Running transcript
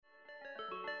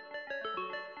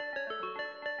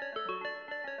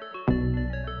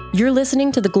You're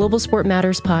listening to the Global Sport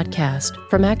Matters podcast.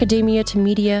 From academia to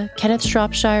media, Kenneth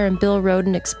Shropshire and Bill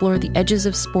Roden explore the edges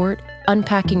of sport,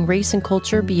 unpacking race and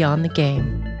culture beyond the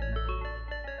game.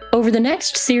 Over the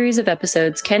next series of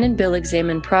episodes, Ken and Bill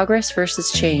examine progress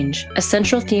versus change, a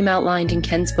central theme outlined in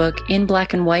Ken's book, In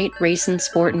Black and White, Race and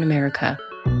Sport in America.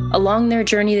 Along their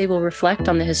journey, they will reflect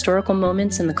on the historical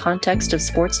moments in the context of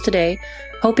sports today,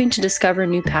 hoping to discover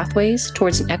new pathways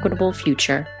towards an equitable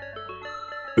future.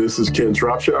 This is Ken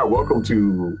Shropshire. Welcome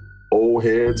to Old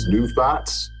Heads, New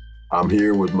Thoughts. I'm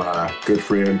here with my good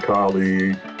friend,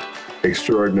 colleague,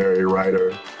 extraordinary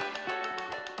writer,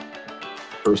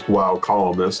 erstwhile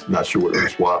columnist. Not sure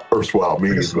what erstwhile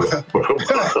means, but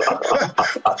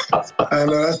I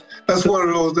know that's one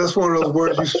of those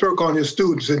words you stroke on your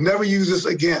students and never use this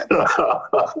again.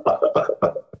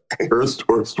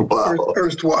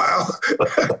 Erstwhile.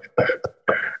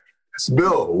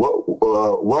 Bill,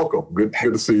 welcome. Good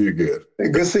to see you again.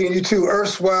 Good seeing you too.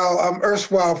 I'm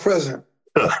erstwhile present.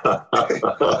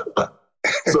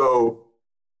 So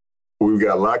we've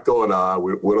got a lot going on.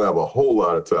 We don't have a whole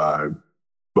lot of time,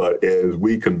 but as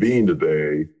we convene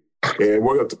today, and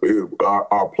we're going to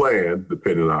our plan,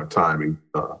 depending on our timing,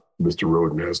 Mr.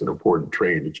 Roden has an important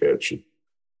train to catch.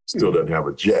 Still doesn't have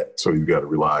a jet, so you've got to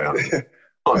rely on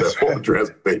that form of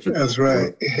transportation. That's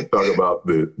right. Talk about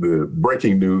the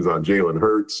breaking news on Jalen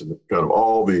Hurts and kind of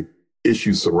all the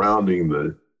issues surrounding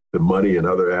the money and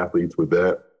other athletes with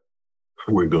that.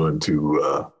 We're going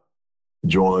to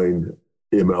join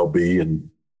MLB in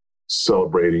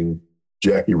celebrating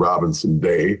Jackie Robinson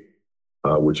Day,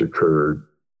 which occurred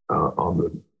I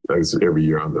guess every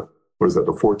year on the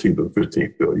 14th or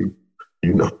 15th, Bill? You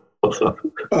know.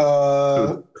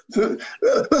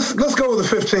 Let's go with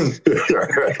the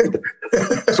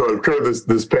 15th. So it occurred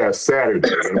this past Saturday,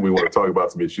 and we want to talk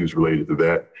about some issues related to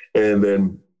that. And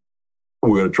then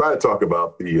we're going to try to talk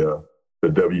about the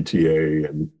WTA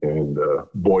and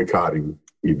boycotting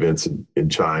events in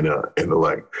China and the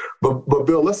like. But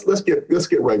Bill, let's get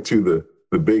right to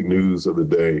the big news of the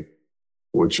day,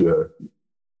 which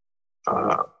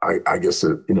I guess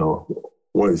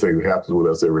one of the things that happens with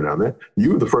us every now and then.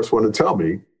 You were the first one to tell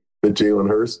me that Jalen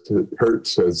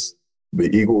Hurts has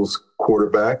the Eagles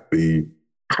quarterback, the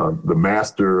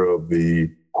master of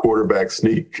the quarterback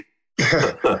sneak.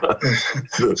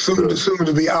 soon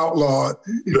to be outlawed.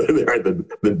 The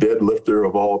deadlifter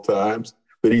of all times.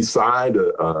 That he signed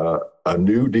a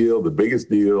new deal, the biggest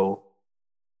deal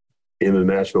in the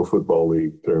National Football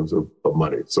League in terms of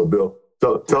money. So, Bill,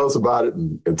 tell us about it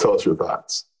and tell us your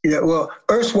thoughts. Yeah, well,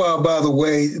 erstwhile, by the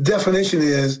way, the definition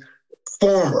is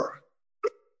former.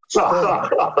 So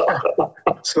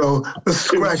let's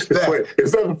scratch that. Wait,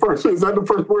 is that the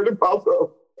first word that pops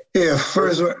up? Yeah,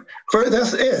 first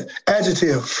that's it.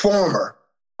 Adjective, former.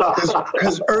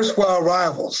 His erstwhile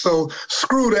rivals. So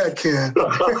screw that, Ken.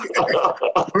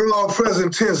 We're all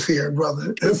present tense here,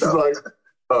 brother. This is like,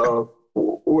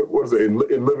 what is it,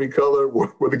 in Living Color,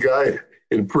 where the guy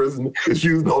in prison is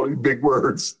using all these big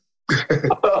words.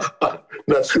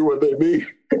 Not sure what they mean.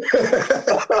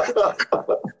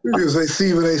 You say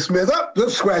Stephen A. Smith.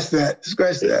 Let's scratch that.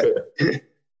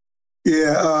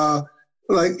 Yeah.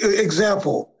 Like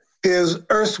example is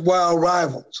erstwhile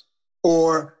rivals,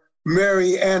 or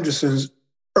Mary Anderson's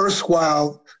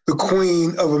erstwhile the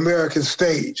queen of American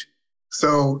stage.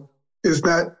 So it's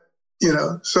not,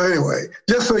 So anyway,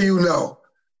 just so you know.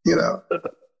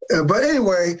 But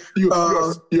anyway, you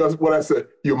what I said.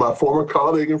 You're my former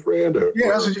colleague and friend, or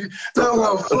yeah, that's what you. No,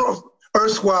 well,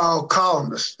 erstwhile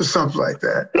columnist or something like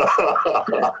that.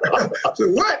 So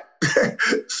what?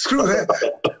 Screw that.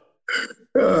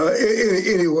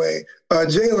 Anyway,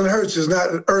 Jalen Hurts is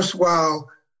not an erstwhile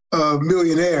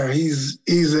millionaire. He's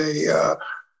a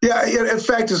In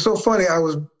fact, it's so funny.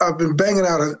 I've been banging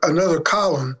out another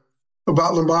column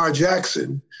about Lamar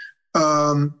Jackson.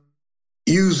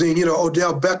 Using,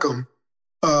 Odell Beckham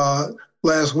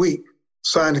last week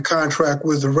signed a contract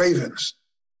with the Ravens.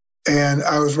 And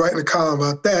I was writing a column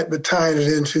about that, but tying it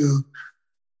into,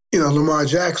 Lamar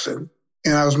Jackson.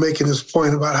 And I was making this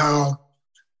point about how,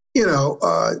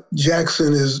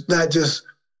 Jackson is not just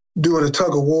doing a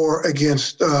tug of war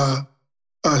against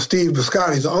Steve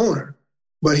Bisciotti, the owner,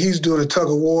 but he's doing a tug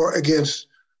of war against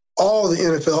all the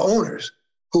NFL owners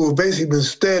who have basically been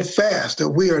steadfast that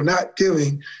we are not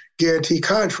giving guarantee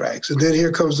contracts. And then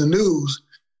here comes the news,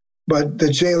 but the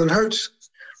Jalen Hurts,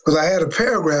 because I had a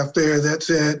paragraph there that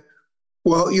said,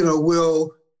 well,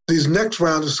 will these next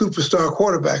round of superstar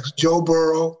quarterbacks, Joe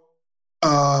Burrow,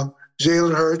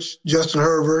 Jalen Hurts, Justin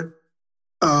Herbert,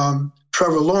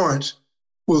 Trevor Lawrence,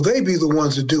 will they be the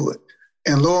ones to do it?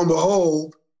 And lo and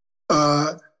behold,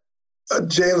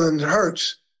 Jalen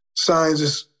Hurts signs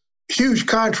this huge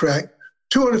contract,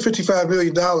 $255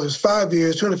 million, 5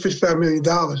 years, $255 million.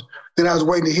 Then I was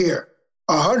waiting to hear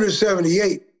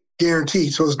 178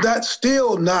 guaranteed. So it's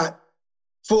still not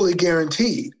fully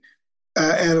guaranteed.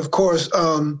 And of course,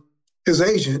 his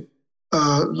agent,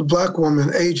 the black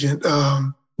woman agent,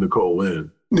 Nicole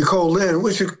Lynn,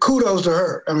 which kudos to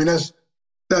her. I mean,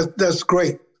 that's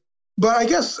great. But I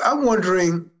guess I'm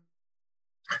wondering,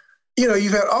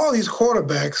 you've had all these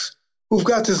quarterbacks who've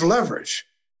got this leverage.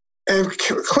 And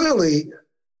clearly,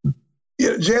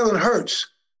 Jalen Hurts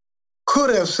could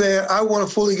have said, I want a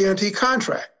fully guaranteed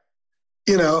contract,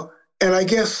 and I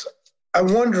guess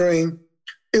I'm wondering,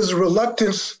 is the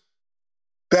reluctance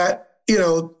that,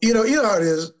 how it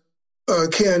is,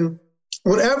 Ken,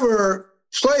 whenever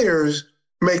players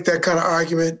make that kind of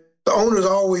argument, the owners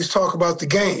always talk about the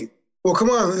game. Well, come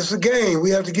on, it's a game.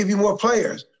 We have to give you more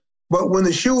players. But when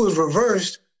the shoe is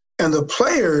reversed and the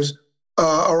players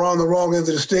are on the wrong end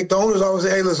of the stick, the owners always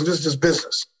say, hey, listen, this is just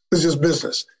business. This is just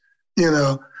business,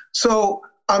 So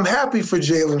I'm happy for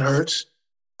Jalen Hurts.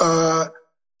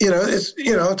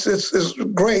 It's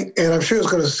great, and I'm sure it's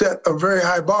going to set a very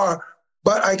high bar.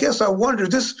 But I guess I wonder,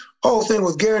 this whole thing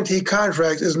with guaranteed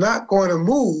contracts is not going to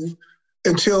move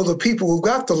until the people who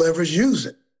got the leverage use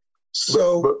it.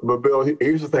 So, but Bill,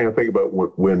 here's the thing I think about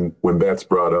when that's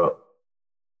brought up.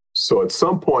 So at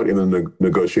some point in the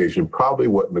negotiation, probably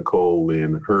what Nicole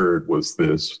Lynn heard was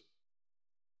this: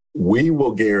 we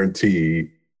will guarantee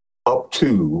up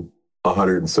to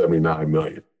 $179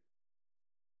 million.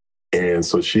 And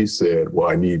so she said, well,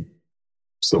 I need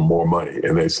some more money.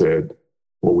 And they said,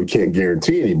 well, we can't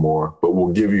guarantee anymore, but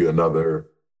we'll give you another,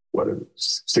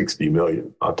 $60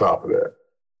 million on top of that.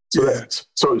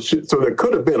 So so there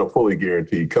could have been a fully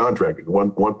guaranteed contract,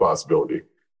 one possibility,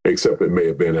 except it may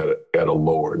have been at a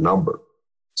lower number.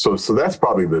 So that's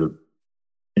probably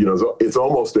it's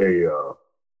almost a,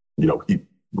 keep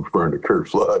referring to Curt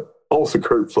Flood, almost a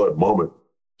Curt Flood moment,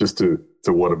 just to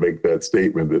want to make that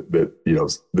statement that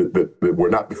we're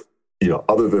not,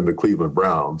 other than the Cleveland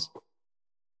Browns,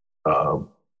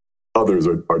 others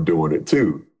are doing it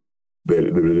too. That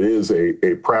it is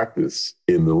a practice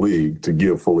in the league to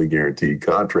give fully guaranteed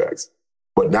contracts.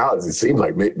 But now it seems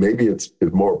like maybe it's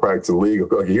more practice in the league.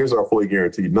 Okay, here's our fully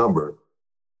guaranteed number,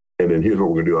 and then here's what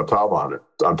we're going to do on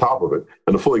top of it.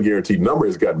 And the fully guaranteed number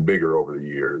has gotten bigger over the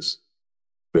years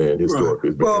than historically,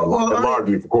 right.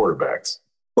 Largely for quarterbacks.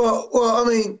 Well, I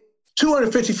mean,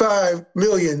 $255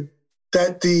 million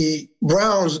that the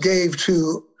Browns gave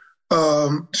to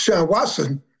Deshaun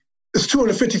Watson is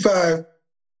 $255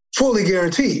 fully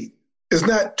guaranteed. It's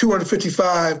not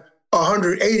 $255,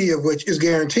 180 of which is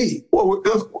guaranteed. Well,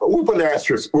 we'll put an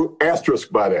asterisk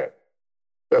by that.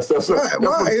 That's right.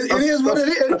 It is what it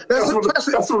is. That's what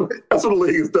the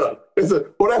league has done.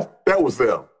 That was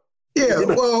them. Yeah,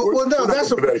 no,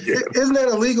 isn't that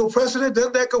a legal precedent?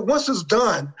 Once it's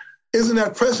done, isn't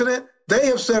that precedent? They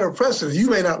have set a precedent. You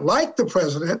may not like the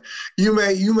precedent. You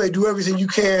may do everything you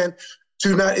can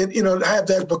to not, have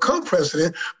that become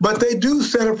precedent, but they do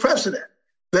set a precedent.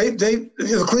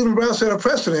 The Cleveland Browns set a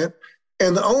precedent,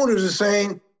 and the owners are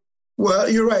saying, well,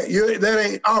 you're right. That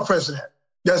ain't our precedent.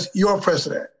 That's your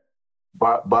precedent.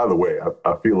 By the way,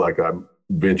 I feel like I'm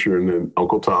venturing in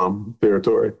Uncle Tom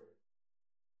territory.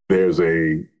 There's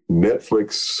a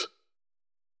Netflix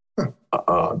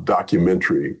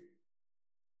documentary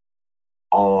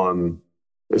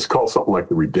it's called something like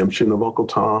The Redemption of Uncle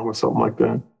Tom or something like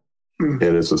that. And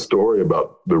it's a story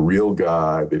about the real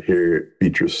guy that Harriet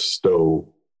Beecher Stowe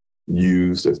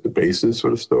used as the basis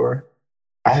for the story.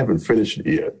 I haven't finished it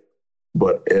yet,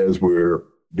 but as we're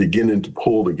beginning to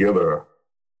pull together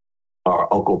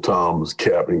our Uncle Tom's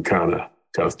Cabin kind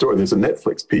of story, there's a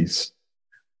Netflix piece.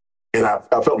 And I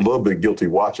felt a little bit guilty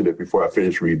watching it before I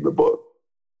finished reading the book.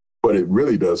 But it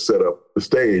really does set up the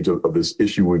stage of this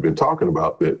issue we've been talking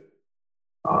about, that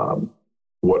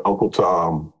what Uncle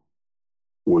Tom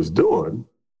was doing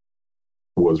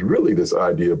was really this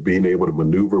idea of being able to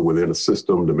maneuver within a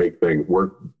system to make things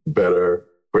work better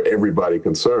for everybody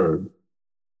concerned.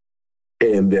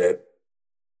 And that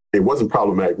it wasn't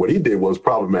problematic. What he did was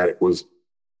problematic was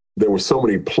there were so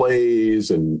many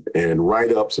plays and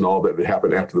write-ups and all that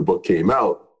happened after the book came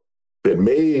out that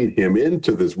made him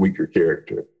into this weaker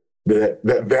character.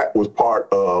 That was part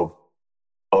of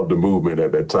the movement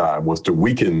at that time, was to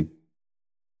weaken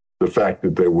the fact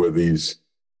that there were these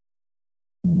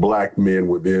Black men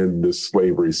within this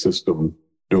slavery system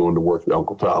doing the work that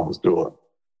Uncle Tom was doing.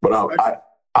 But I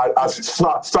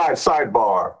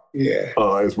sidebar. Yeah.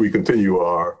 As we continue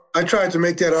I tried to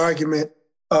make that argument.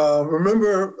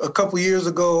 Remember a couple years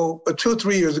ago, 2 or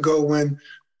 3 years ago, when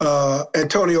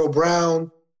Antonio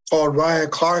Brown called Ryan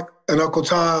Clark and Uncle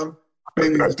Tom,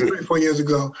 maybe 3 or 4 years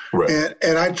ago. Right.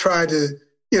 And I tried to,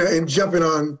 and jumping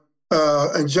on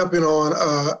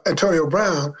Antonio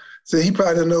Brown, so he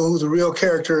probably didn't know who the real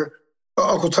character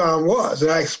Uncle Tom was.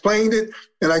 And I explained it,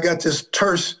 and I got this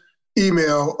terse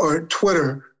email or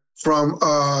Twitter from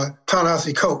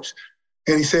Ta-Nehisi Coates.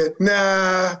 And he said,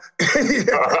 nah.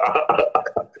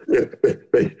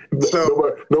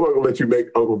 So nobody will let you make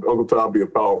Uncle Tom be a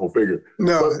powerful figure.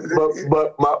 No.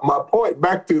 But my point,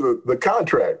 back to the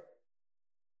contract,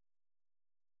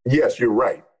 yes, you're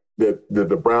right, that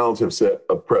the Browns have set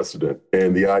a precedent,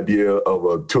 and the idea of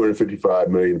a $255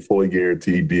 million fully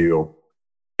guaranteed deal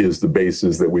is the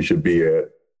basis that we should be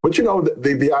at. But,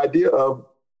 the idea of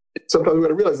sometimes we got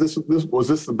to realize this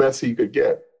was the best he could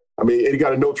get. I mean, and he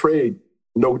got a no trade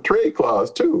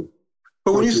clause too.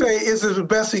 But when you say is it the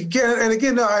best he get, and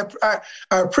again, no, I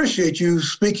appreciate you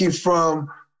speaking from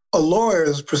a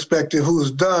lawyer's perspective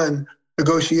who's done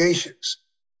negotiations,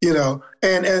 and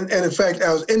in fact,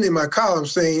 I was ending my column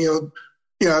saying,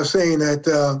 I was saying that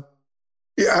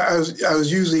I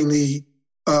was using the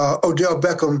Odell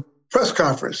Beckham press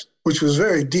conference, which was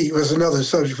very deep. That's another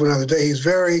subject for another day. He's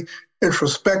very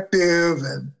introspective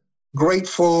and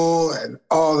grateful and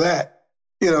all that,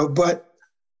 but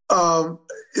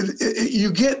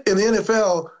you get in the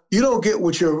NFL, you don't get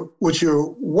what you're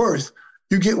worth.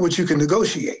 You get what you can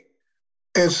negotiate.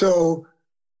 And so,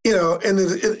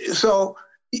 so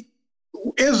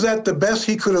is that the best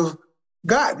he could have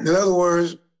gotten? In other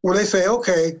words, when they say,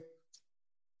 okay,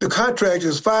 the contract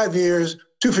is 5 years,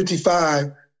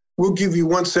 255, we'll give you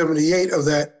 178 of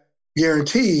that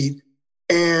guaranteed.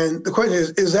 And the question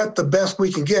is that the best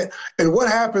we can get? And what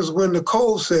happens when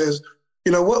Nicole says,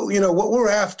 what we're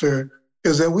after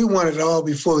is that we want it to all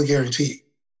be fully guaranteed?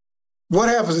 What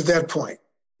happens at that point?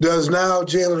 Does now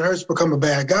Jalen Hurts become a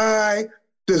bad guy?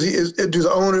 Do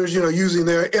the owners, using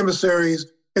their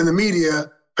emissaries in the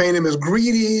media, paint him as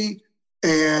greedy,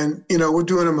 and we're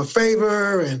doing him a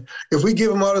favor, and if we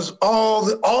give him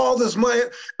all this money,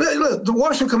 look, the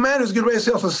Washington Commanders get ready to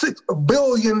sell for $6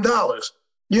 billion.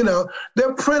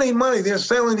 They're printing money. They're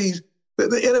selling these. The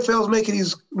NFL is making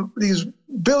these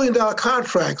billion-dollar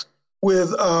contracts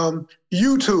with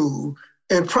YouTube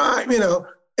and Prime.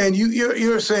 And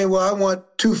you're saying, well, I want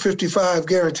 255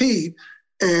 guaranteed,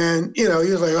 and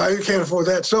you're like, oh, you can't afford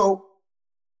that. So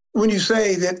when you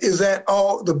say that, is that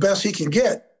all the best he can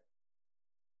get?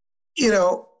 In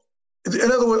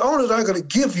other words, owners aren't going to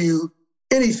give you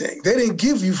anything. They didn't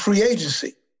give you free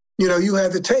agency. You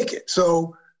had to take it.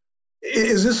 So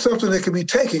is this something that can be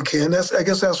taken, Ken? I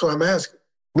guess that's what I'm asking.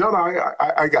 No,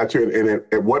 I got you. And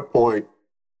at what point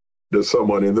does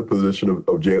someone in the position of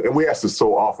Jalen, and we ask this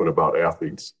so often about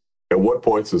athletes, at what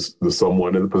point does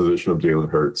someone in the position of Jalen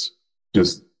Hurts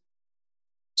just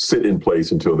sit in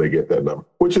place until they get that number,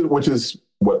 which is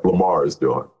what Lamar is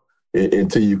doing,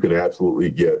 until you can absolutely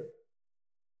get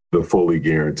the fully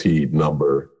guaranteed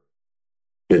number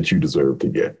that you deserve to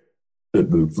get,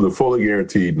 the fully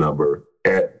guaranteed number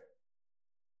at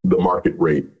the market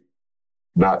rate,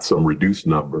 not some reduced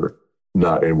number,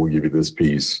 and we'll give you this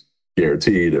piece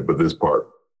guaranteed, but this part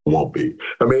won't be.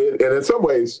 I mean, and in some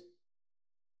ways,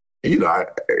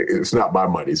 it's not my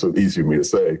money, so it's easy for me to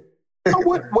say.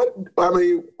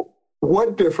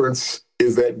 What difference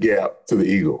is that gap to the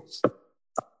Eagles?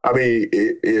 I mean,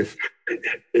 if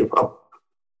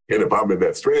I'm in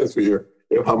that stratosphere,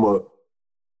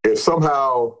 if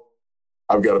somehow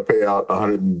I've got to pay out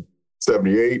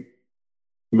 178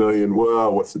 million,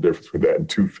 well, what's the difference between that and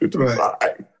 255?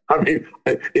 Right. I mean,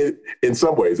 in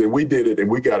some ways, and we did it, and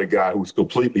we got a guy who's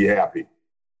completely happy.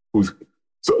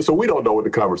 So we don't know what the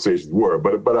conversations were,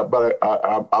 but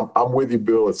I'm with you,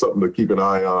 Bill. It's something to keep an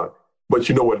eye on. But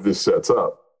you know what this sets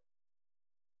up?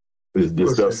 This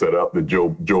does set up that Joe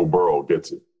Burrow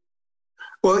gets it.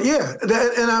 Well, yeah, and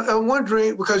I'm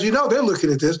wondering, because they're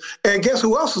looking at this, and guess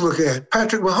who else is looking at it?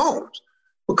 Patrick Mahomes,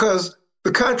 because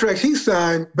the contract he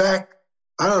signed back,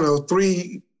 I don't know,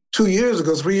 3 years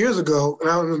ago, and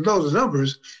I don't know the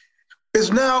numbers,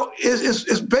 is now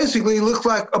it's basically looks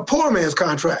like a poor man's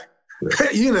contract,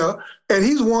 yeah. And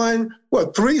he's won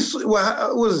what is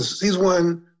this? He's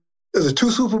won 2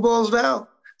 Super Bowls now.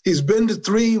 He's been to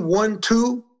 3, won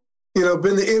 2,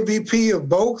 been the MVP of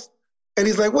both, and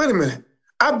he's like, wait a minute.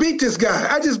 I beat this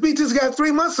guy. I just beat this guy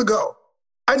 3 months ago.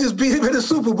 I just beat him in the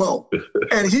Super Bowl.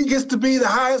 And he gets to be the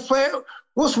highest player.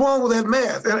 What's wrong with that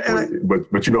math?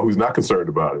 But who's not concerned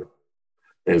about it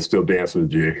and still dancing the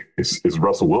jig? It's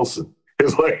Russell Wilson.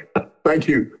 It's like, thank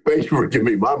you for giving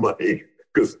me my money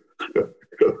because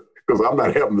I'm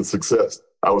not having the success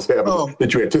I was having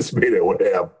that you anticipated I would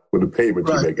have with the payment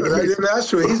you're making. That's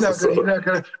true. He's not going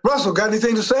to. Russell, got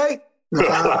anything to say? No,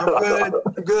 I'm good.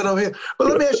 I'm good over here. But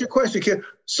let me ask you a question, Ken.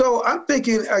 So I'm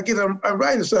thinking, again, I'm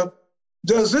writing this up.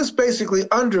 Does this basically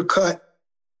undercut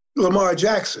Lamar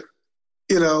Jackson?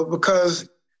 Because,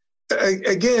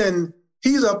 again,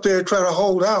 he's up there trying to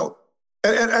hold out.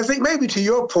 And I think maybe to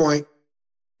your point,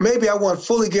 maybe I want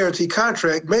fully guaranteed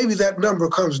contract. Maybe that number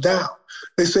comes down.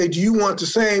 They say, do you want the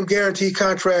same guaranteed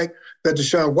contract that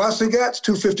Deshaun Watson got,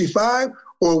 $255,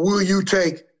 or will you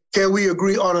can we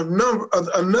agree on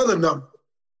another number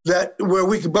where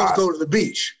we can both go to the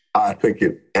beach? I think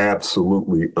it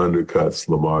absolutely undercuts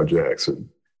Lamar Jackson,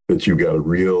 that you got a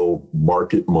real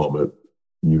market moment.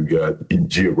 You got a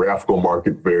geographical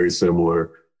market very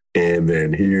similar. And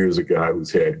then here's a guy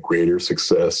who's had greater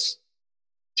success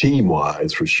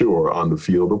team-wise, for sure, on the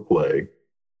field of play,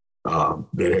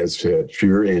 that has had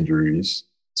fewer injuries.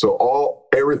 So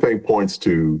everything points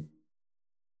to,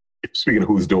 speaking of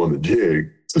who's doing the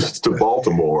jig, to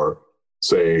Baltimore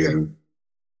saying,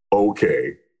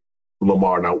 okay,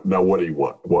 Lamar, now what do you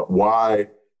want? Why?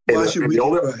 And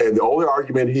the only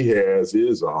argument he has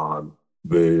is on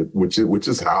which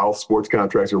is how sports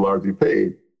contracts are largely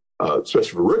paid,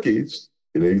 especially for rookies.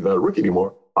 He's not a rookie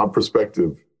anymore, on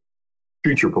prospective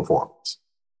future performance.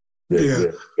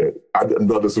 I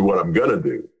know this is what I'm going to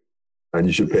do, and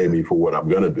you should pay me for what I'm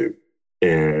going to do.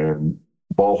 And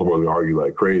Baltimore will argue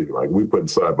like crazy. Like, we put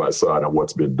side by side on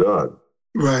what's been done.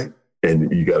 Right. And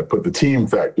you got to put the team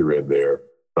factor in there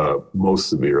most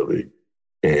severely.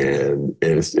 And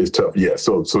it's tough. Yeah.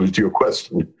 So to your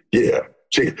question,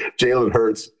 Jalen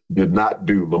Hurts did not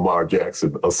do Lamar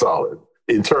Jackson a solid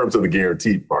in terms of the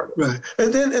guaranteed part. Right.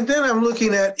 And then I'm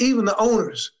looking at even the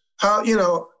owners, how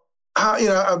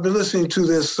I've been listening to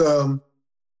this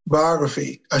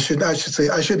biography. I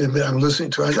shouldn't admit I'm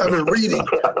listening to it. I've been reading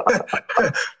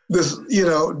this,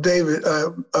 David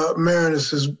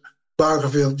Marinus's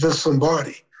biography of Vince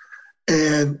Lombardi.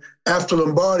 And after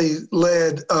Lombardi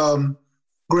led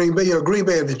Green Bay, Green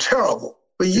Bay had been terrible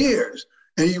for years.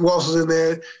 And he waltzes in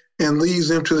there and leads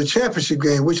them to the championship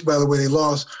game, which, by the way, they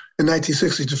lost in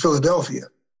 1960 to Philadelphia.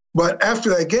 But after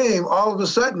that game, all of a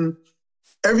sudden,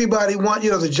 everybody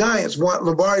the Giants want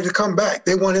Lombardi to come back.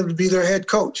 They want him to be their head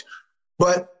coach.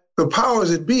 But the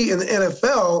powers that be in the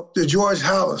NFL, the George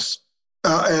Halas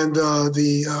and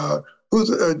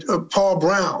Paul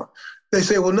Brown, they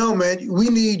say, well, no, man, we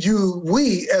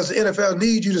as the NFL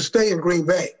need you to stay in Green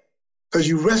Bay because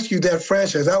you rescued that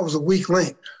franchise. That was a weak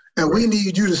link. And we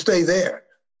need you to stay there.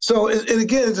 So, and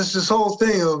again, it's this whole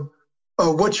thing of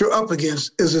what you're up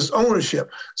against is this ownership.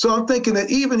 So I'm thinking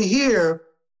that even here,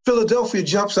 Philadelphia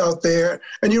jumps out there,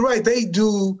 and you're right, they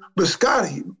do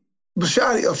Bisciotti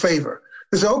a favor.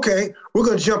 They say, okay, we're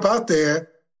going to jump out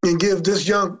there and give this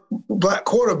young black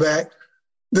quarterback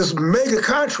this mega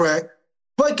contract,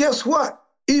 but guess what?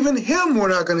 Even him, we're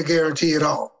not going to guarantee it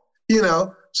all.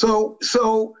 So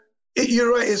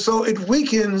you're right. So it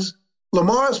weakens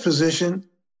Lamar's position,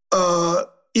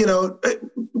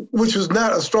 which was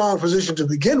not a strong position to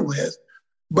begin with,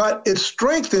 but it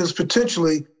strengthens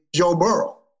potentially Joe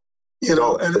Burrow.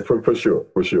 For sure.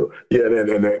 Yeah,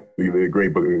 and that the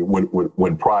great book,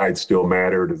 when Pride Still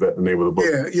Mattered, is that the name of the book?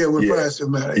 Yeah, when Pride Still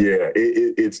Mattered. Yeah,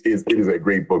 it is a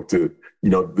great book to,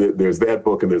 there's that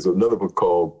book, and there's another book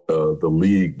called The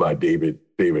League by David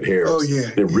Harris. Oh, yeah.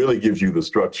 It really gives you the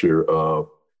structure of,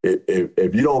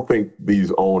 if you don't think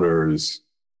these owners,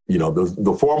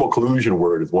 the formal collusion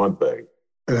word is one thing,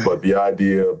 right, but the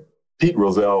idea, Pete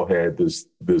Rozelle had this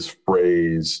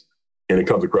phrase, and it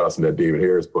comes across in that David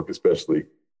Harris book, especially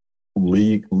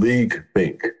league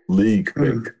think,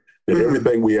 that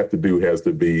everything we have to do has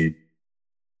to be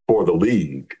for the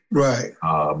league, right?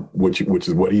 Which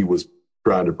is what he was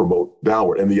trying to promote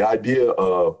downward. And the idea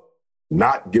of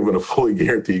not giving a fully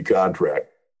guaranteed contract,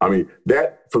 I mean,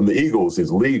 that from the Eagles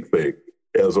is league think,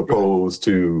 as opposed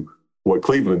to what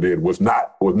Cleveland did was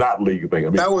not league thing. I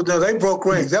mean, they broke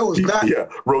ranks. That was not. Yeah,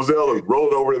 Rozelle is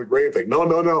rolled over to the grave thing. No.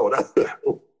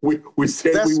 We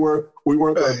said we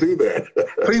weren't going to do that.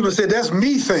 Cleveland said, that's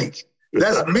me think.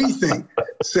 That's me think.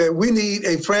 Said, we need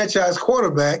a franchise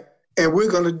quarterback, and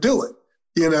we're going to do it,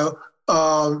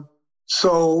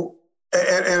 So,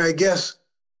 and I guess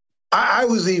I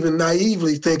was even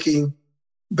naively thinking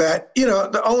that,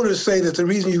 the owners say that the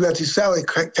reason you got these salary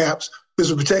caps is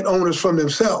to protect owners from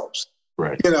themselves.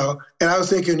 Right. And I was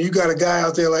thinking, you got a guy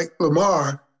out there like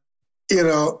Lamar,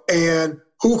 and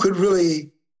who could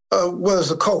really, whether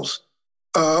it's a coast,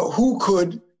 what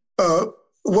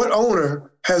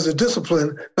owner has the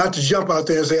discipline not to jump out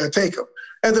there and say, I take him?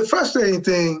 And the frustrating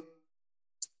thing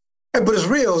But it's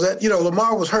real that,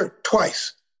 Lamar was hurt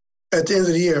twice at the end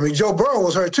of the year. I mean, Joe Burrow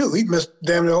was hurt too. He missed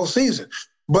damn the whole season.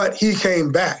 But he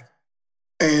came back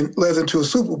and led them to a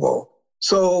Super Bowl.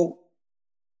 So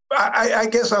I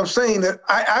guess I'm saying that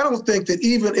I don't think that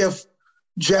even if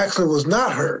Jackson was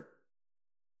not hurt,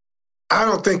 I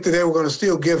don't think that they were going to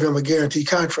still give him a guaranteed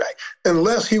contract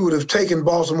unless he would have taken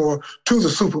Baltimore to the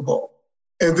Super Bowl.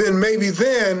 And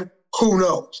then, who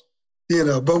knows?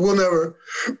 But we'll never,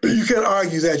 you can't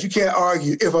argue that. You can't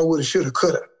argue if I would have, should have,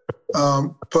 could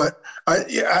have. But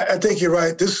I think you're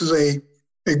right. This is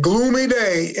a gloomy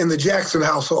day in the Jackson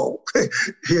household.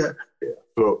 Yeah.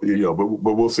 So,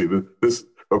 but we'll see. This,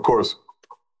 of course,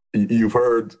 you've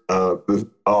heard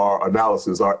our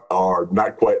analysis, our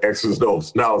not quite X's and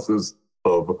O's analysis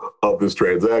of this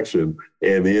transaction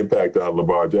and the impact on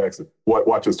Lamar Jackson.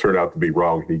 Watch us turn out to be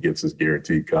wrong and he gets his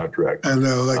guaranteed contract. I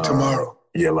know, like tomorrow.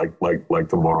 Yeah, like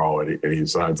tomorrow, and he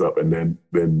signs up, and then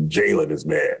Jalen is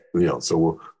mad.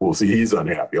 So we'll see. He's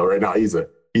unhappy. All right, now he's the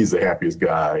happiest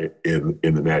guy in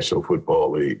the National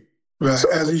Football League. Right, so,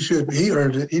 as he should be. He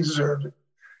earned it. He deserved it.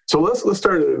 So let's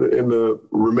start in the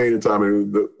remaining time.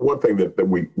 And the one thing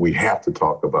that we have to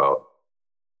talk about,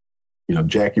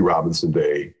 Jackie Robinson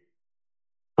Day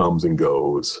comes and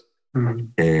goes,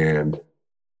 and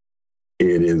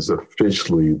it is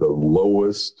officially the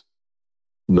lowest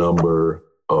number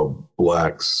of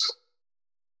blacks,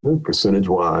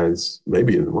 percentage-wise,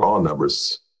 maybe in raw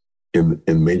numbers, in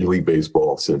Major League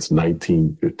Baseball since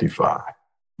 1955.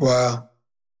 Wow.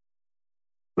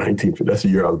 That's the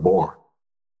year I was born.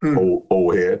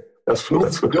 Old head.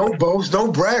 Don't boast.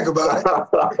 Don't brag about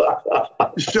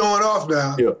it. Showing off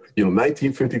now.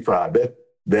 1955.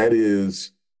 That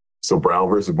is. So Brown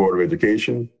versus Board of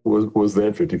Education was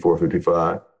then 54,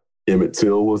 55. Emmett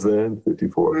Till was then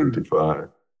 54, 55.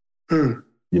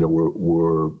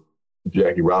 We're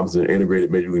Jackie Robinson integrated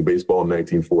Major League Baseball in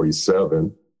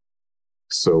 1947.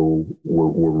 So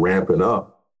we're ramping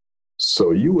up. So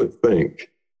you would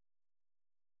think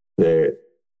that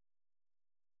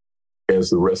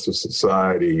as the rest of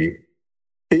society,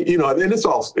 and it's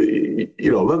also,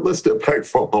 let's step back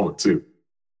for a moment too.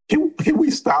 Can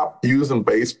we stop using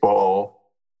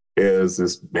baseball as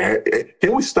this?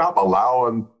 Can we stop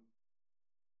allowing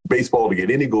baseball to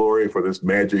get any glory for this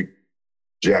magic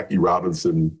Jackie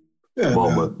Robinson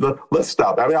moment? No. Let's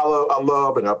stop. I mean, I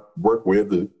love and I work with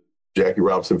the Jackie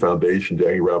Robinson Foundation,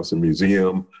 Jackie Robinson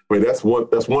Museum. I mean, that's one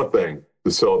thing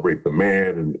to celebrate the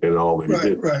man and all that he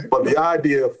did. Right. But the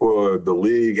idea for the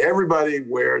league, everybody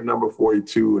wear number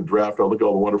 42 and draft. Look at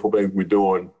all the wonderful things we're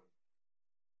doing.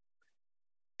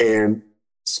 And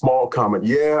small comment,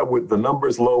 with the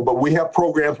numbers low, but we have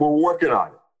programs we're working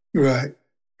on it.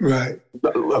 Right.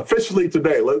 Officially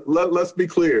today, let's be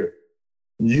clear.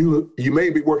 You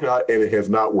may be working on it and it has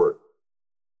not worked.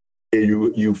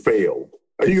 And you failed.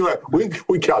 You like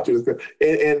we calculate this,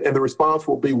 and the response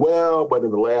will be, but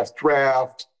in the last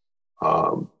draft,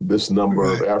 this number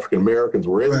of African Americans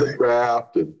were in the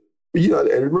draft, and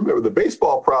and remember the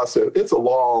baseball process. It's a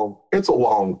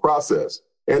long process,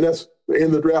 and that's.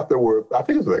 In the draft, there were, I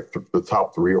think it was like the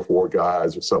top 3 or 4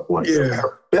 guys or something like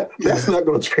that. That's not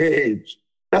going to change.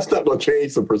 That's not going to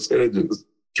change the percentages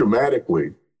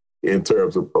dramatically in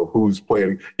terms of who's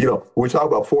playing. We talk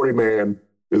about 40-man.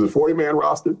 Is it 40-man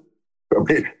roster? I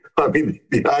mean,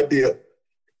 the idea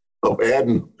of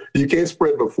adding, you can't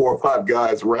spread but 4 or 5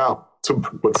 guys around to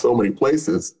put so many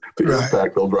places to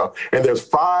impact those drafts. And there's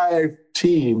 5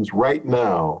 teams right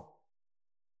now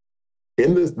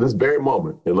in this very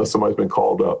moment, unless somebody's been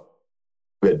called up,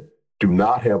 that do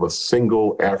not have a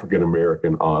single African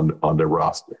American on their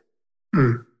roster.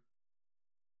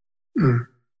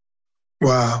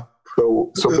 Wow.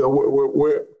 So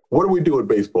what do we do in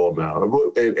baseball now?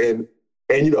 And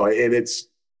it's,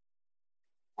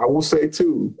 I will say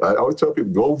too, I always tell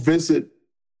people, go visit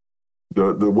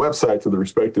the websites of the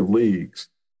respective leagues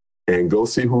and go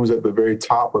see who's at the very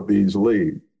top of these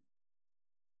leagues.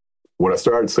 When I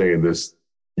started saying this,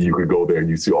 you could go there and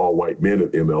you see all white men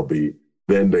at MLB.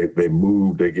 Then they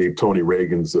moved. They gave Tony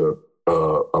Reagan's a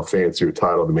fancier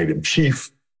title. They made him chief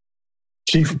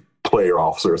player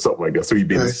officer or something like that. So he'd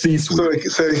be in the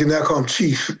C-suite. So they can now call him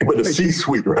chief. But the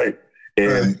C-suite, right?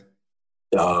 And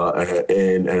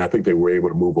I think they were able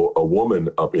to move a woman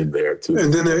up in there too.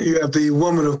 And then you have the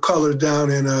woman of color down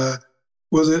in in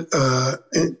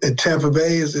Tampa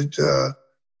Bay? Is it?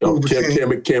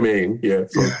 Kim Ng, yeah.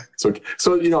 So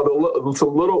some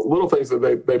little things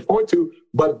that they point to,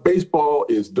 but baseball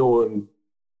is doing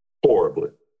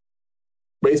horribly.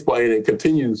 Baseball, and it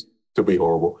continues to be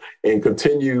horrible, and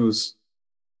continues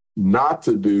not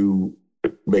to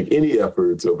make any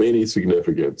efforts of any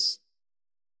significance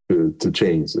to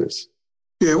change this?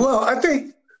 Yeah, well, I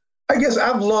guess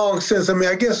I've long since,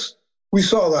 I guess we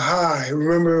saw the high.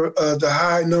 Remember the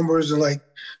high numbers in like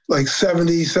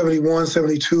 70, 71,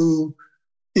 72,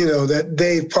 that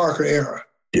Dave Parker era.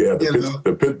 Yeah,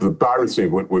 the Pirates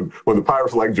team, when the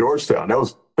Pirates were like Georgetown, that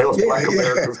was Black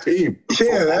America's team.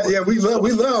 Yeah, we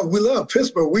love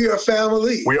Pittsburgh. We are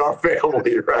family. We are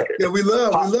family, right? Yeah, we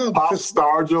love Pop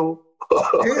Stargell.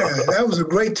 Yeah, that was a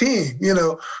great team,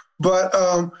 But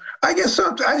I guess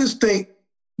I just think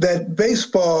that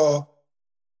baseball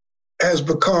has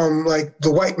become like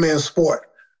the white man's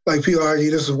sport. Like people argue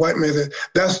this is white man.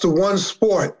 That's the one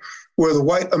sport where the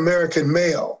white American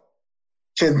male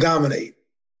can dominate,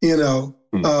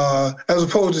 as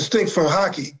opposed to distinct from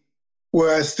hockey,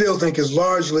 where I still think is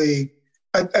largely,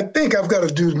 I think I've got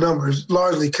to do numbers,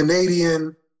 largely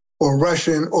Canadian or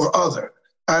Russian or other.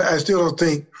 I still don't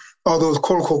think, although it's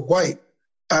quote unquote white,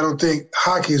 I don't think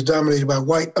hockey is dominated by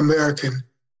white American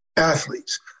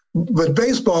athletes. But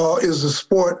baseball is the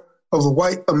sport of the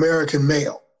white American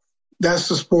male. That's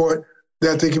the sport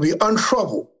that they can be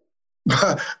untroubled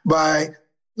by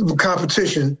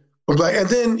competition. And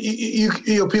then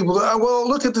you people, well,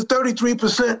 look at the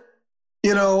 33%,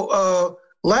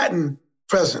 Latin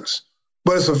presence,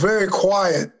 but it's a very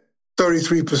quiet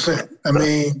 33%. I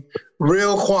mean,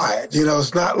 real quiet.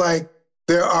 It's not like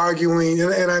they're arguing,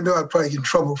 and I know I'd probably get in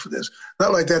trouble for this.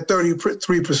 Not like that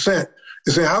 33%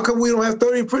 is saying, how come we don't have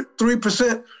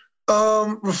 33%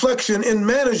 reflection in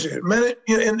manager, in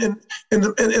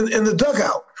the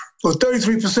dugout, or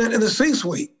 33% in the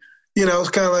C-suite? It's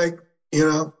kind of like,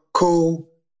 cool.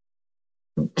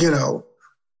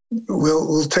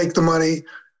 We'll take the money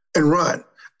and run.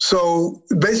 So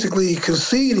basically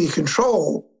conceding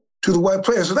control to the white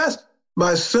players. So that's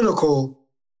my cynical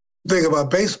thing about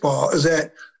baseball, is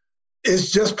that it's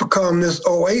just become this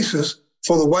oasis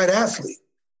for the white athlete.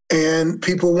 And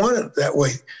people want it that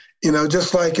way,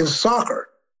 just like in soccer.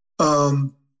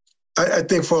 I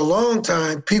think for a long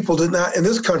time, people did not, in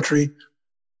this country,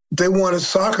 they wanted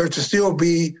soccer to still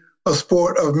be a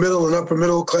sport of middle and upper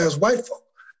middle class white folk.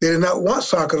 They did not want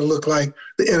soccer to look like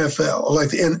the NFL or like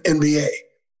the NBA,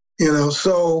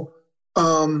 So,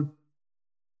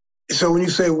 so when you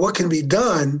say what can be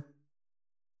done,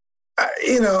 I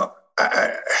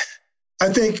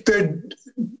think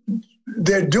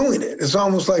they're doing it. It's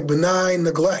almost like benign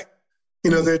neglect.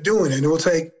 They're doing it. And we'll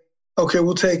take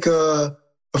a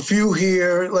few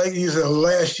here, like you said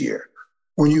last year,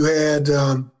 when you had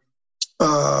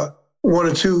one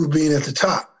or two being at the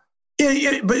top.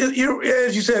 But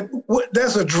as you said,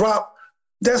 that's a drop.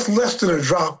 That's less than a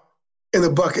drop in the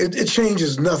bucket. It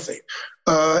changes nothing.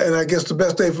 And I guess the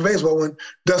best day for baseball when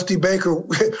Dusty Baker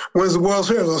wins the World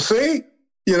Series. Well, see,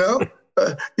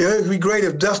 it'd be great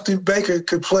if Dusty Baker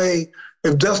could play.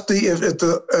 If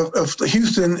the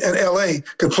Houston and LA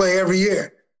could play every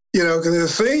year,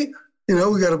 because see,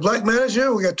 we got a black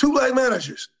manager, we got two black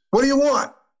managers. What do you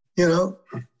want?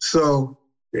 So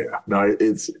yeah, no,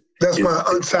 that's my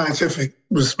unscientific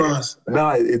response.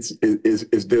 No, it's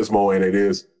dismal, and it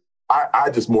is. I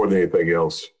just more than anything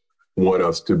else want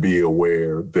us to be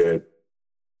aware that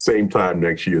same time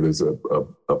next year there's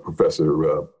a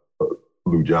professor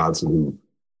Lou Johnson who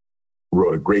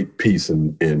wrote a great piece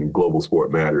in Global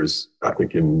Sport Matters, I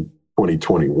think in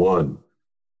 2021.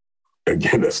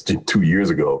 Again, that's 2 years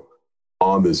ago,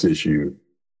 on this issue.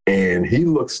 And he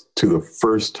looks to the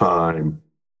first time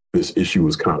this issue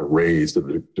was kind of raised,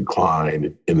 the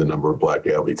decline in the number of black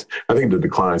athletes. I think the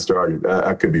decline started,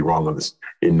 I could be wrong on this,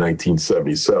 in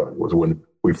 1977 was when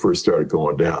we first started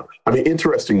going down. I mean,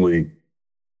 interestingly,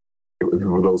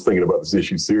 for those thinking about this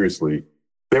issue seriously,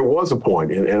 there was a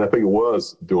point, and I think it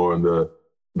was during the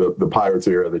Pirates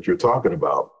era that you're talking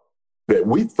about, that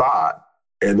we thought,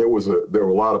 and there were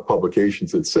a lot of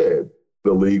publications that said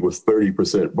the league was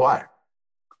 30% black.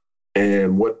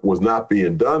 And what was not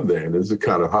being done then is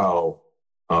kind of how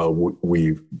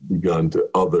we've begun to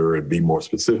other and be more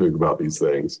specific about these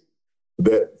things.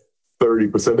 That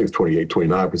 30%, I think it's 28,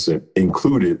 29%,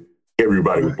 included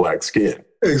everybody with black skin.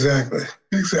 Exactly.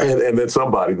 And then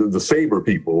somebody, the Sabre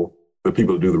people, the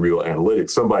people that do the real analytics,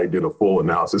 somebody did a full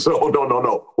analysis. So,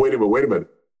 no, wait a minute.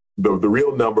 The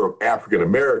real number of African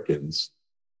Americans,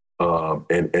 and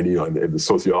in the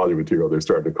sociology material, they're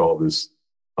starting to call this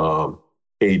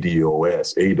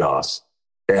ADOS,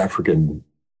 African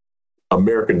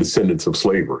American descendants of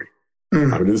slavery.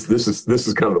 Mm. I mean, this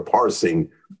is kind of the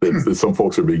parsing that some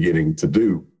folks are beginning to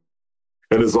do,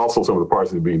 and there's also some of the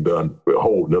parsing being done. A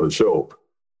whole another show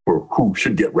for who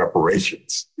should get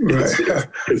reparations. Right.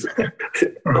 It's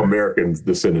American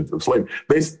descendants of slavery.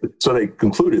 So they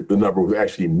concluded the number was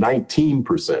actually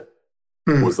 19%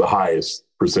 was the highest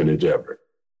percentage ever.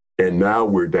 And now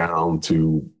we're down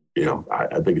to,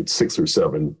 I think it's 6 or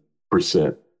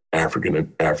 7%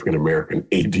 African-American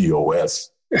ADOS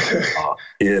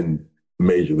in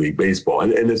Major League Baseball.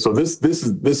 And so this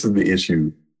is the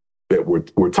issue that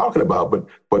we're talking about,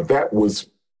 but that was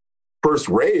first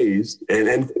raised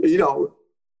and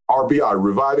RBI,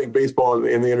 reviving baseball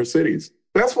in the inner cities.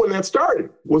 That's when that started,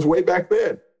 was way back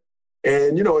then.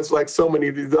 And, it's like so many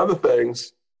of these other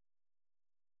things,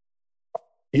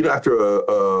 after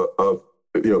a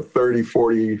 30,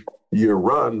 40-year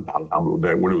run,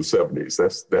 when it was 70s,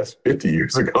 that's 50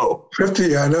 years ago.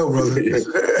 50, I know, brother.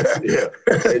 Yeah.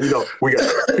 And, we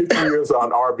got 50 years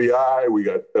on RBI. We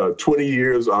got 20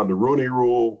 years on the Rooney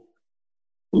Rule.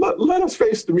 Let us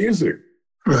face the music.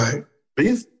 Right.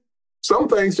 Some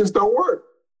things just don't work.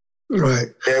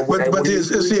 Right. But it's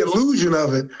the illusion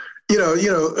of it. In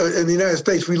the United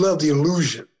States, we love the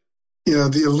illusion,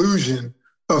 the illusion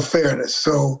of fairness.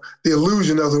 So the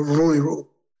illusion of the Rooney Rule,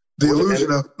 the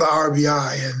illusion of the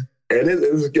RBI. And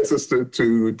it gets us to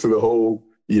the whole,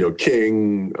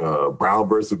 King, Brown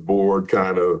versus Board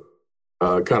kind of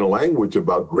language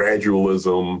about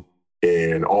gradualism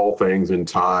and all things in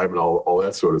time and all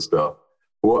that sort of stuff.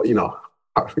 Well,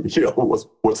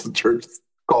 what's the church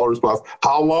call response?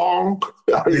 How long?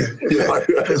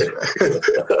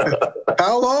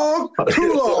 How long?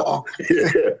 Too long.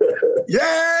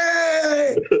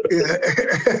 Yay!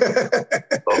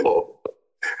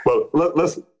 Well,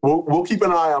 we'll keep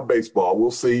an eye on baseball. We'll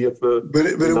see if the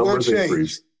numbers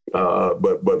increase.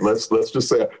 But let's just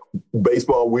say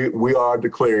baseball. We are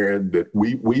declaring that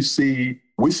we see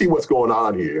what's going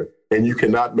on here, and you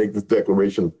cannot make this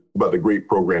declaration about the great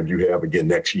programs you have again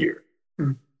next year.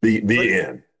 The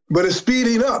end. But it's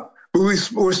speeding up. We're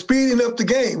speeding up the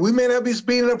game. We may not be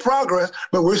speeding up progress,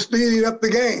 but we're speeding up the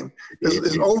game.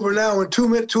 It's over now in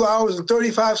 2 hours and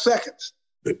 35 seconds.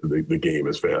 The game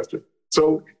is faster.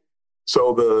 So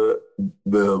the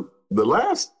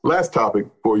last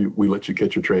topic before we let you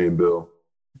catch your train, Bill,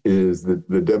 is the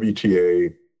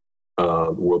WTA,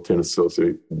 the World Tennis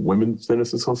Association, Women's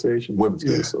Tennis Association,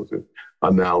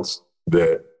 announced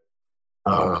that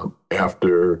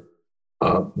after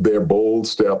their bold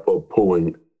step of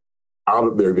pulling out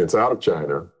of their events out of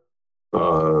China,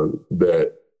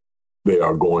 that they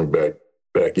are going back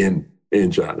in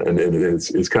China, and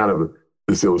it's kind of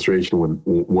this illustration when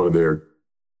one of their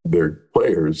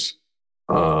players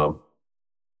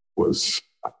was,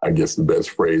 I guess, the best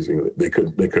phrasing. They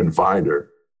couldn't find her,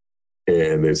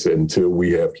 and they said until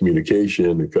we have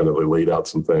communication and kind of they laid out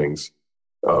some things,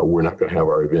 we're not going to have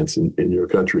our events in your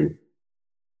country.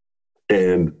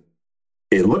 And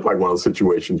it looked like one of those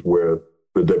situations where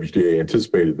the WTA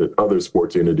anticipated that other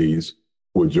sports entities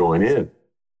would join in,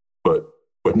 but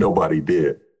nobody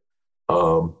did.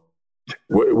 What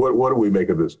do we make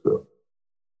of this, Bill?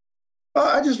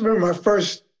 I just remember my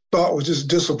first thought was just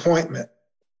disappointment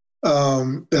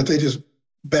that they just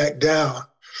backed down,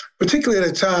 particularly at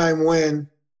a time when,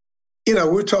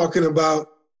 we're talking about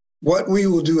what we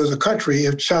will do as a country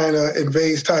if China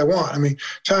invades Taiwan. I mean,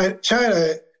 China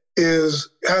has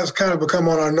kind of become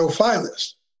on our no-fly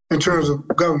list in terms of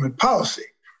government policy,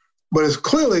 but it's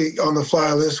clearly on the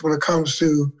fly list when it comes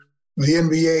to the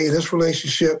NBA and its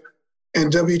relationship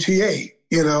and WTA,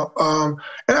 and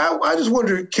I just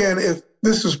wonder, Ken, if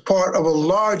this is part of a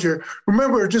larger,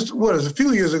 remember just a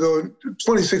few years ago,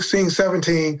 2016,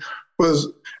 17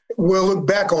 we'll look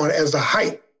back on as the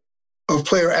height of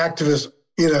player activism.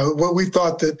 What we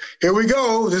thought that, here we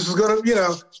go, this is going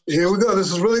to, here we go,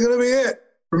 this is really going to be it.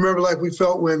 Remember, like we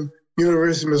felt when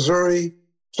University of Missouri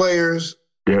players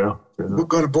were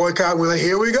going to boycott. We're like,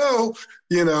 here we go,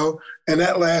 and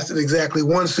that lasted exactly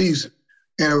one season,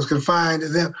 and it was confined to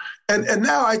them. And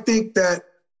now I think that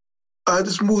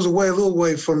this moves a little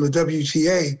way from the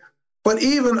WTA, but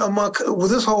even with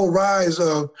this whole rise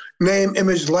of name,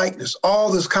 image, likeness,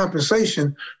 all this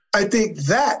compensation, I think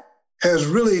that has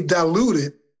really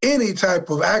diluted any type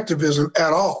of activism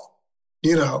at all,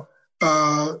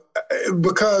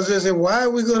 because they say, why are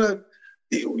we going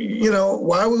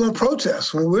to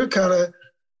protest when we're kind of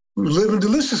living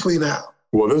deliciously now?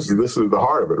 Well, this is the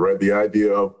heart of it, right? The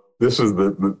idea of this is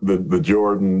the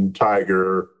Jordan,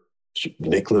 Tiger,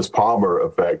 Nicholas Palmer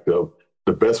effect of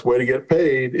the best way to get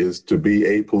paid is to be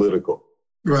apolitical,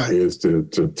 right? Is to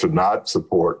not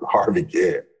support Harvey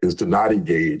Gantt, is to not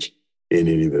engage in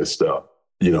any of this stuff.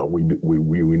 We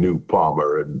knew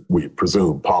Palmer, and we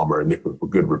presumed Palmer and Nicholas were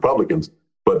good Republicans,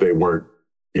 but they weren't,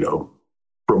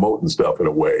 promoting stuff in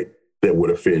a way that would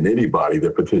offend anybody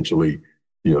that potentially,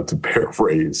 to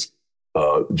paraphrase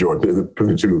Jordan,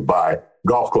 potentially would buy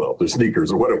golf clubs or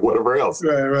sneakers or whatever else.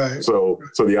 Right. So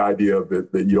the idea of that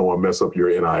you don't want to mess up your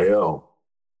NIL.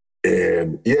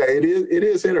 And yeah, it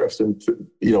is interesting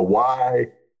to, why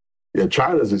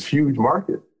China's this huge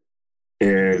market.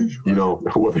 And,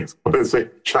 what they say,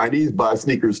 Chinese buy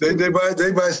sneakers too. They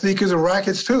buy sneakers and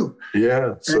rackets too.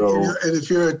 Yeah. So and if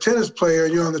you're a tennis player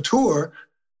and you're on the tour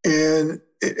and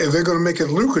if they're going to make it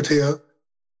lucrative,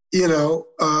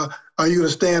 are you going to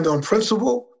stand on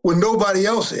principle when nobody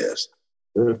else is?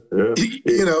 Yeah.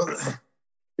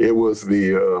 It was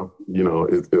the,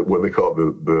 what they call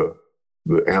the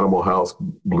Animal House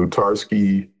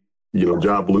Blutarsky,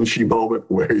 John Belushi moment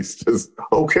where he's just,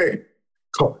 okay,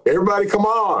 everybody come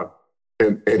on.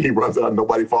 And he runs out and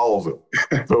nobody follows him.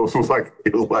 So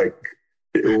it was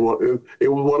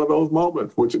one of those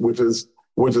moments, which is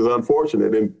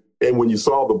unfortunate. And when you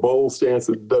saw the bold stance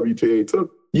that the WTA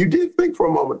took, you did think for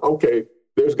a moment, okay,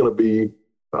 there's going to be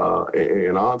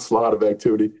an onslaught of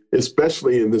activity,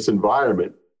 especially in this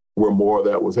environment where more of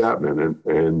that was happening.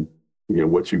 And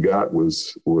what you got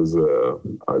was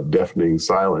a deafening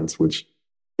silence, which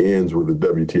ends with the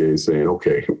WTA saying,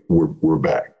 okay, we're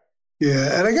back.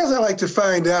 Yeah, and I guess I'd like to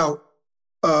find out,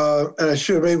 and I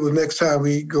should maybe next time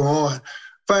we go on,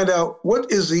 find out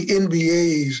what is the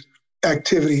NBA's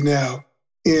activity now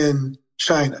in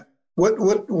China?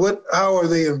 How are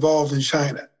they involved in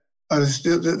China?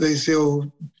 They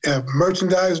still have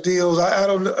merchandise deals? I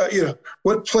don't know.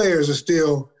 What players are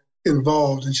still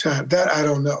involved in China? That I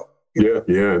don't know. Yeah,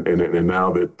 and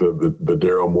now that the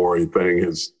Daryl Morey thing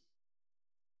has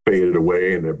faded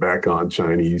away and they're back on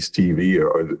Chinese TV,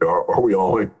 are we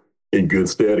all in good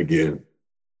stead again?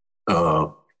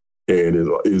 And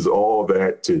is all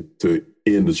that to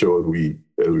end the show as we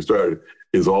started?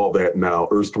 Is all that now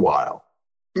erstwhile?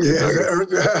 Yeah,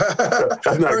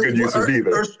 that's not good use of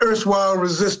either. Erstwhile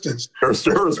resistance,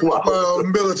 erstwhile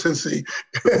militancy.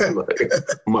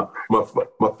 my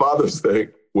father's thing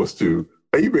was he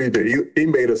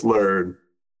made us learn.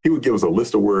 He would give us a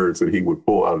list of words that he would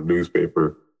pull out of the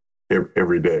newspaper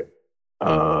every day.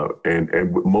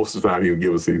 And most of the time he would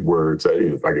give us these words.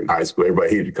 Like in high school, everybody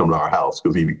hated to come to our house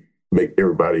because he'd make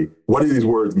everybody, what do these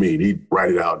words mean? He'd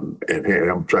write it out and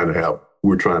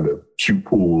we're trying to shoot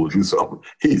pool or do something.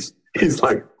 He's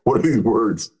like, what do these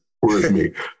words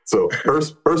mean? So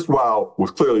erstwhile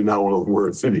was clearly not one of those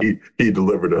words that he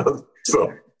delivered to us.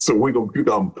 So we're going to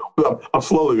become, I'm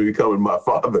slowly becoming my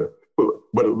father,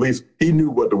 but at least he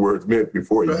knew what the words meant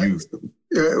before he used them.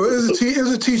 Yeah, it was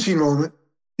a teaching moment,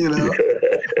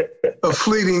 a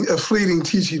fleeting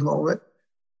teaching moment.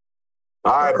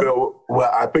 All right, Bill.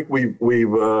 Well, I think we've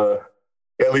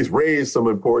at least raised some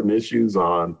important issues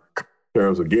on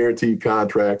terms of guaranteed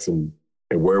contracts and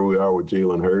where we are with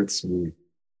Jalen Hurts.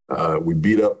 We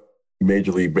beat up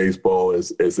Major League Baseball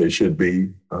as they should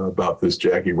be about this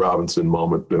Jackie Robinson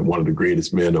moment, one of the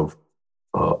greatest men of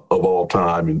all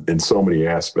time in so many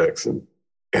aspects, and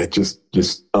it's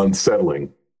just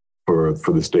unsettling for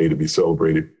this day to be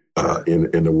celebrated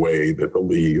in a way that the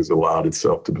league has allowed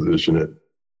itself to position it,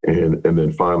 and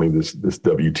then finally this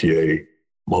WTA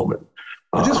moment.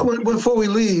 Just before we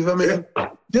leave,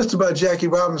 just about Jackie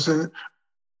Robinson.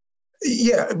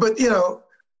 Yeah, but you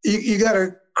got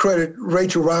to credit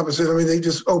Rachel Robinson. They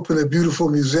just opened a beautiful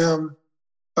museum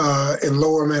in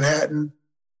Lower Manhattan.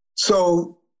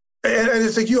 So, and I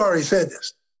think you already said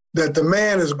this, that the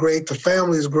man is great, the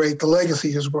family is great, the legacy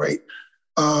is great.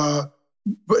 But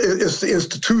it's the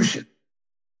institution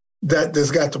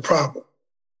that's got the problem.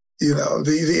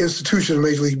 The institution of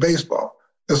Major League Baseball,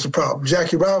 that's the problem.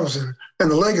 Jackie Robinson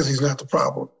and the legacy is not the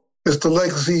problem. It's the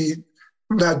legacy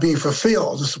not being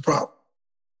fulfilled that's the problem.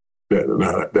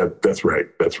 That's right.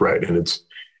 That's right. And it's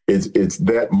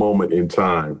that moment in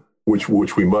time which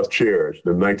we must cherish,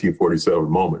 the 1947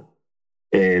 moment.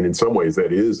 And in some ways,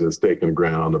 that is a stake in the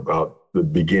ground about the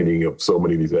beginning of so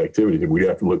many of these activities. And we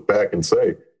have to look back and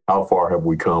say, how far have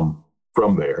we come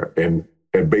from there? And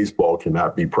baseball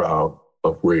cannot be proud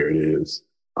of where it is,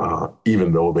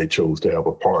 even though they chose to have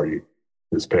a party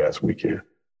this past weekend.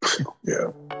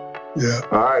 Yeah.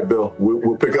 All right, Bill.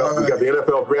 We'll pick up. We got the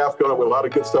NFL draft going up with a lot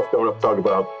of good stuff coming up to talk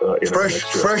about.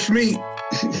 Fresh meat.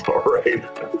 All right.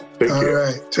 Take care. All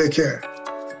right. Take care.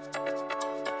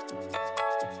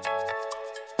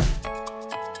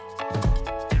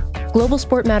 Global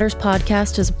Sport Matters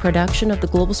podcast is a production of the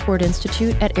Global Sport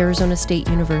Institute at Arizona State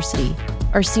University.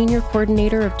 Our senior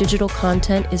coordinator of digital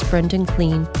content is Brendan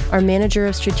Kleen. Our manager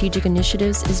of strategic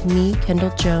initiatives is me,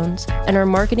 Kendall Jones, and our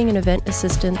marketing and event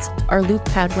assistants are Luke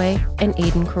Padway and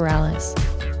Aiden Corrales.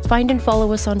 Find and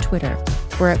follow us on Twitter.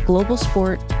 We're at Global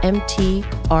Sport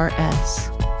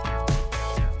MTRS.